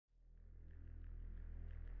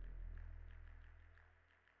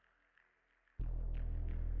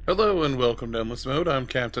Hello and welcome to Endless Mode. I'm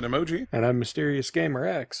Captain Emoji, And I'm Mysterious Gamer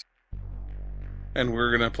X. and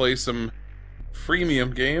we're gonna play some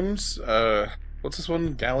freemium games. What's this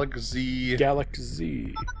one? Galak Z. Galak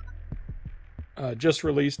Z. Just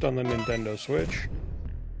released on the Nintendo Switch.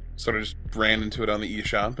 Sort of just ran into it on the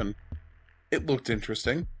eShop, and it looked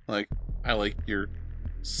interesting. Like, I like your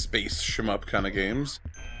space shmup kind of games.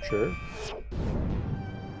 Sure.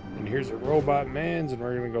 And here's a robot man's, and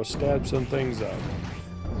we're gonna go stab some things up.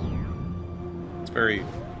 It's very,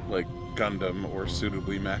 like, Gundam or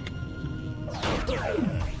suitably mech.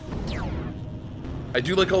 I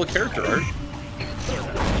do like all the character art.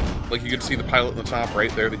 Like, you can see the pilot in the top right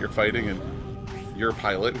there that you're fighting, and your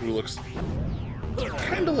pilot, who looks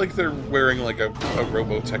kind of like they're wearing, like, a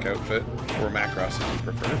Robotech outfit, or Macross if you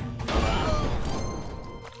prefer.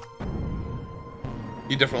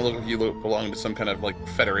 You definitely look like you belong to some kind of, like,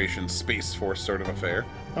 Federation Space Force sort of affair.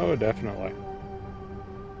 Oh, definitely.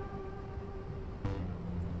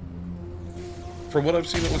 From what I've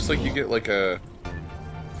seen, it looks like you get, like, a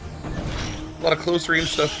lot of close-range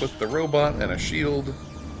stuff with the robot and a shield,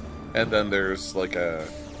 and then there's, like, a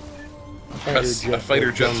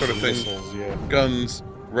fighter jet sort of thing. Missiles, yeah. Guns,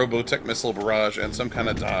 Robotech missile barrage, and some kind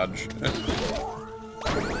of dodge.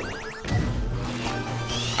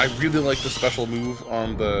 I really like the special move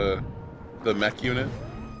on the mech unit.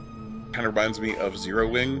 Kind of reminds me of Zero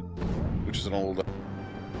Wing, which is an old,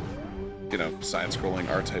 you know, side-scrolling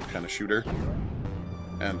R-type kind of shooter.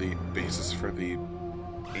 And the basis for the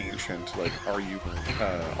ancient, like, are you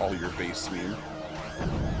all your base meme.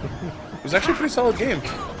 It was actually a pretty solid game.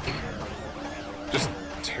 Just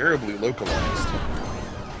terribly localized.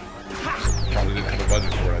 Probably didn't have a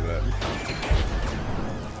budget for it, I bet.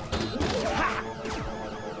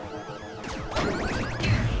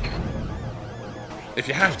 If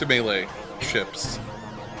you have to melee ships,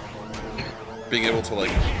 being able to,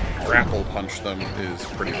 like, grapple punch them is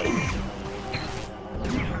pretty fun.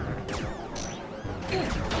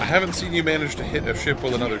 I haven't seen you manage to hit a ship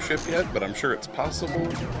with another ship yet, but I'm sure it's possible.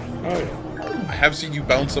 Oh, yeah. I have seen you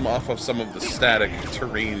bounce them off of some of the static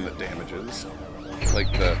terrain damages,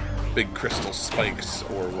 like the big crystal spikes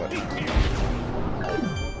or what.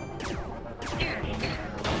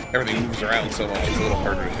 Everything moves around so much, it's a little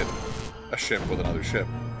harder to hit a ship with another ship.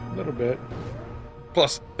 A little bit.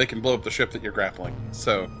 Plus, they can blow up the ship that you're grappling,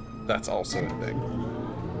 so that's also a thing.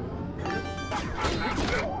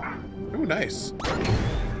 Ooh, nice.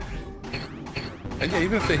 And yeah,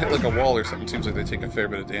 even if they hit like a wall or something, it seems like they take a fair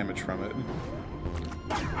bit of damage from it.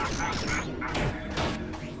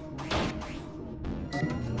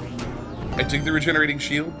 I dig the regenerating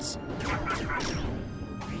shields.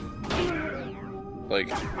 Like,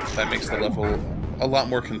 that makes the level a lot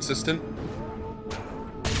more consistent.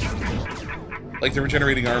 Like the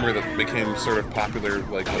regenerating armor that became sort of popular,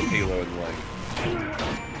 like with Halo and like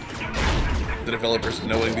the developers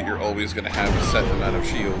knowing that you're always going to have a set amount of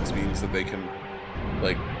shields means that they can,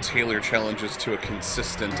 like, tailor challenges to a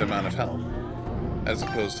consistent amount of health, as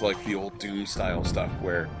opposed to, like, the old Doom-style stuff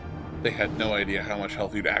where they had no idea how much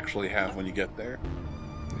health you'd actually have when you get there.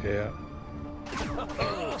 Yeah.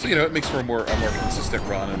 So, you know, it makes for a more consistent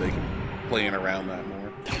run, and they can play in around that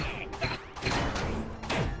more.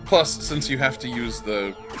 Plus, since you have to use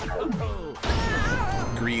the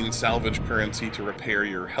green salvage currency to repair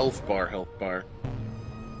your health bar,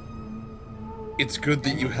 it's good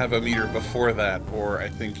that you have a meter before that, or I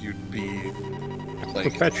think you'd be,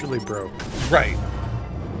 like, Perpetually broke. right.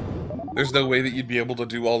 There's no way that you'd be able to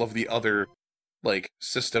do all of the other, like,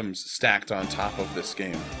 systems stacked on top of this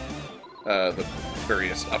game. The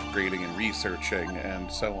various upgrading and researching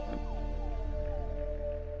and so on.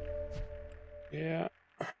 Yeah.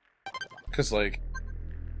 Because, like,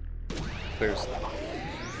 there's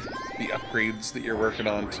the upgrades that you're working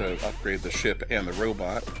on to upgrade the ship and the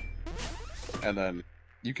robot. And then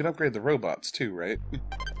you can upgrade the robots too, right?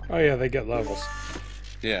 Oh, yeah, they get levels.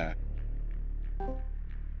 Yeah.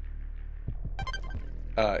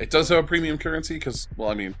 It does have a premium currency because, well,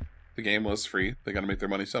 I mean, the game was free. They gotta make their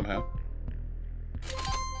money somehow.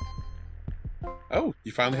 Oh,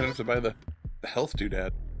 you finally had enough to buy the health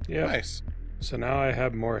doodad. Yeah. Nice. So now I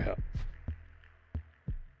have more health.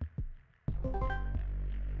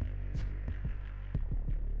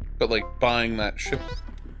 But, like, buying that ship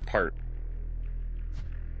part,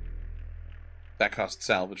 that cost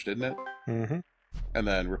salvage, didn't it? Mm-hmm. And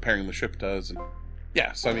then repairing the ship does. And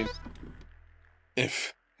yeah, so I mean,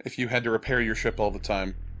 if you had to repair your ship all the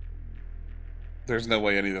time, there's no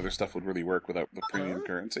way any of the other stuff would really work without the premium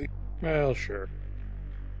currency. Well, sure.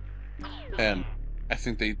 And I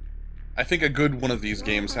think a good one of these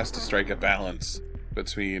games has to strike a balance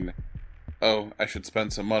between oh, I should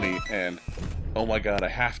spend some money, and oh my god, I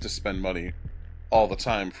have to spend money all the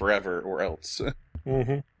time, forever, or else.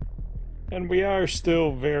 Mm-hmm. And we are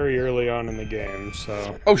still very early on in the game,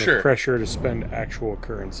 so Oh, the sure. pressure to spend actual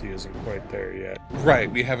currency isn't quite there yet. Right,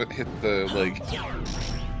 we haven't hit the, like,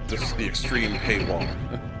 the extreme paywall.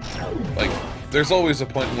 Like, there's always a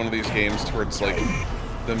point in one of these games towards, like,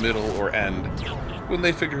 the middle or end, when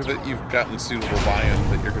they figure that you've gotten suitable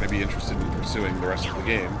buy-in that you're going to be interested in pursuing the rest of the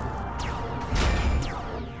game.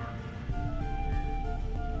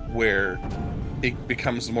 Where it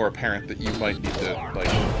becomes more apparent that you might need to, like,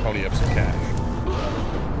 pony up some cash.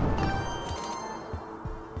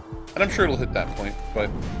 And I'm sure it'll hit that point, but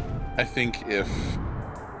I think if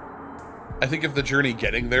the journey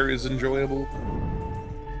getting there is enjoyable,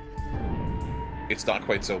 it's not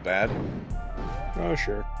quite so bad. Oh,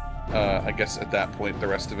 sure. I guess at that point, the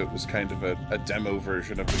rest of it was kind of a demo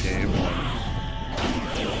version of the game.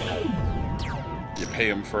 You pay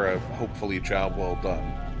them for a, hopefully, job well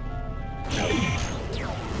done.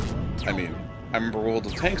 I mean, I remember World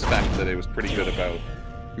of Tanks back in the day was pretty good about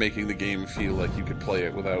making the game feel like you could play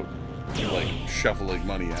it without, like, shoveling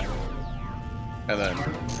money at it. And then,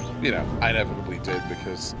 you know, I inevitably did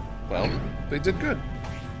because, well, they did good.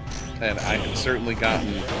 And I had certainly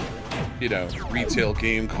gotten, you know, retail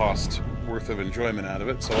game cost worth of enjoyment out of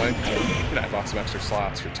it, so I bought some extra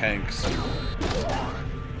slots for tanks and,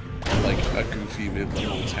 like, a goofy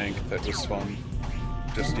mid-level tank that was fun.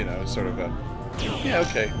 Just, you know, sort of a, yeah,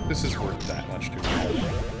 okay, this is worth that much to me.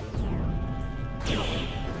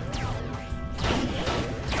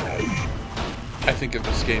 I think if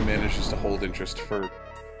this game manages to hold interest for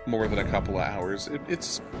more than a couple of hours,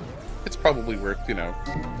 it's probably worth, you know,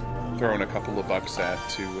 throwing a couple of bucks at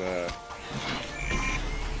to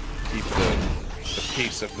keep the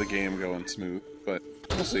pace of the game going smooth, but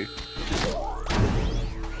we'll see.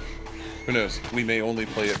 Who knows? We may only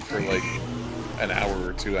play it for, like, an hour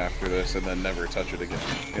or two after this and then never touch it again.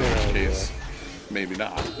 In which case, maybe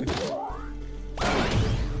not.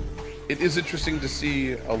 It is interesting to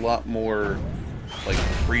see a lot more, like,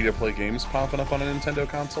 free-to-play games popping up on a Nintendo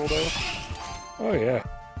console, though. Oh, yeah.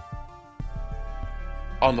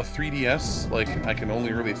 On the 3DS, like, I can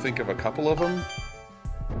only really think of a couple of them.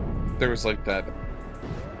 There was, like, that...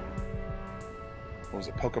 What was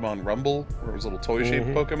it? Pokemon Rumble? Where it was little toy-shaped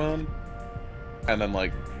Pokemon? And then,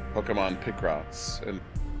 like, Pokemon Picross. And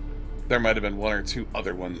there might have been one or two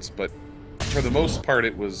other ones, but for the most part,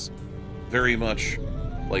 it was very much,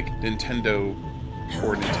 like, Nintendo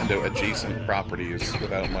or Nintendo-adjacent properties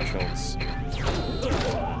without much else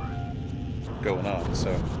going on,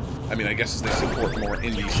 so... I mean, I guess as they support more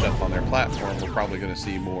indie stuff on their platform, we're probably going to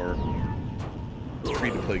see more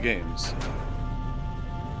free-to-play games.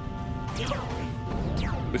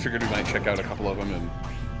 We figured we might check out a couple of them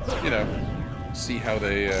and, you know, see how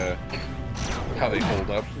they hold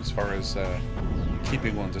up as far as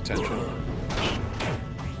keeping one's attention.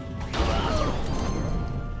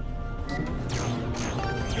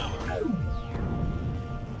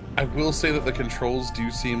 I will say that the controls do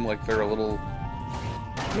seem like they're a little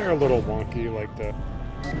wonky, like the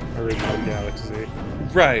original Galak Z.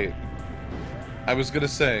 Right. I was gonna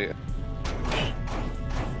say,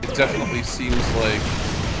 it definitely seems like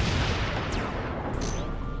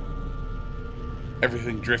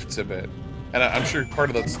everything drifts a bit. And I'm sure part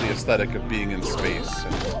of that's the aesthetic of being in space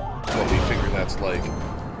and what we figure that's like,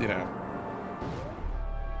 you know.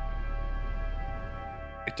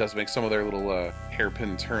 It does make some of their little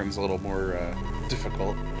hairpin turns a little more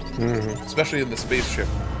difficult. Especially in the spaceship,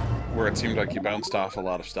 where it seemed like you bounced off a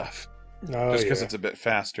lot of stuff. Oh, just because yeah. it's a bit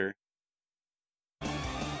faster.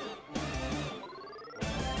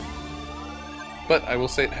 But I will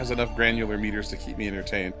say it has enough granular meters to keep me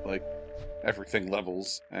entertained. Like, everything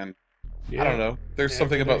levels, and Yeah. I don't know. There's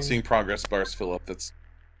something about seeing progress bars fill up that's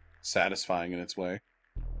satisfying in its way.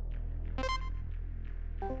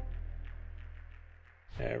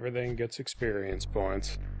 Everything gets experience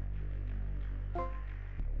points.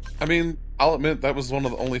 I mean, I'll admit that was one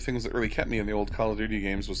of the only things that really kept me in the old Call of Duty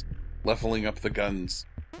games was leveling up the guns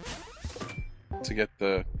to get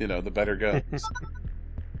the, you know, the better guns.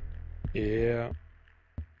 Yeah.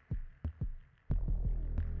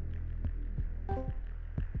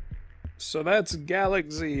 So that's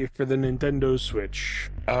Galak Z for the Nintendo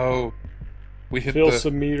Switch. Oh, we hit Fill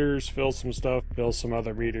some meters, fill some stuff, fill some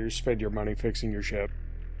other meters, spend your money fixing your ship.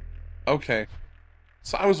 Okay.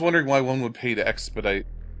 So I was wondering why one would pay to expedite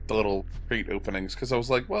the little crate openings, because I was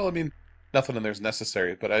like, well, I mean, nothing in there's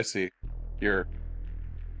necessary, but I see your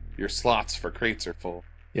slots for crates are full.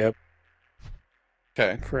 Yep.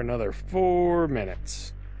 Okay. For another 4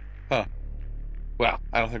 minutes. Huh. Well,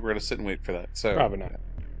 I don't think we're going to sit and wait for that. So Probably not.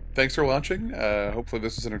 Thanks for watching. Hopefully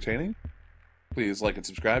this is entertaining. Please like and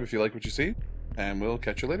subscribe if you like what you see, and we'll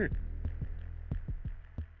catch you later.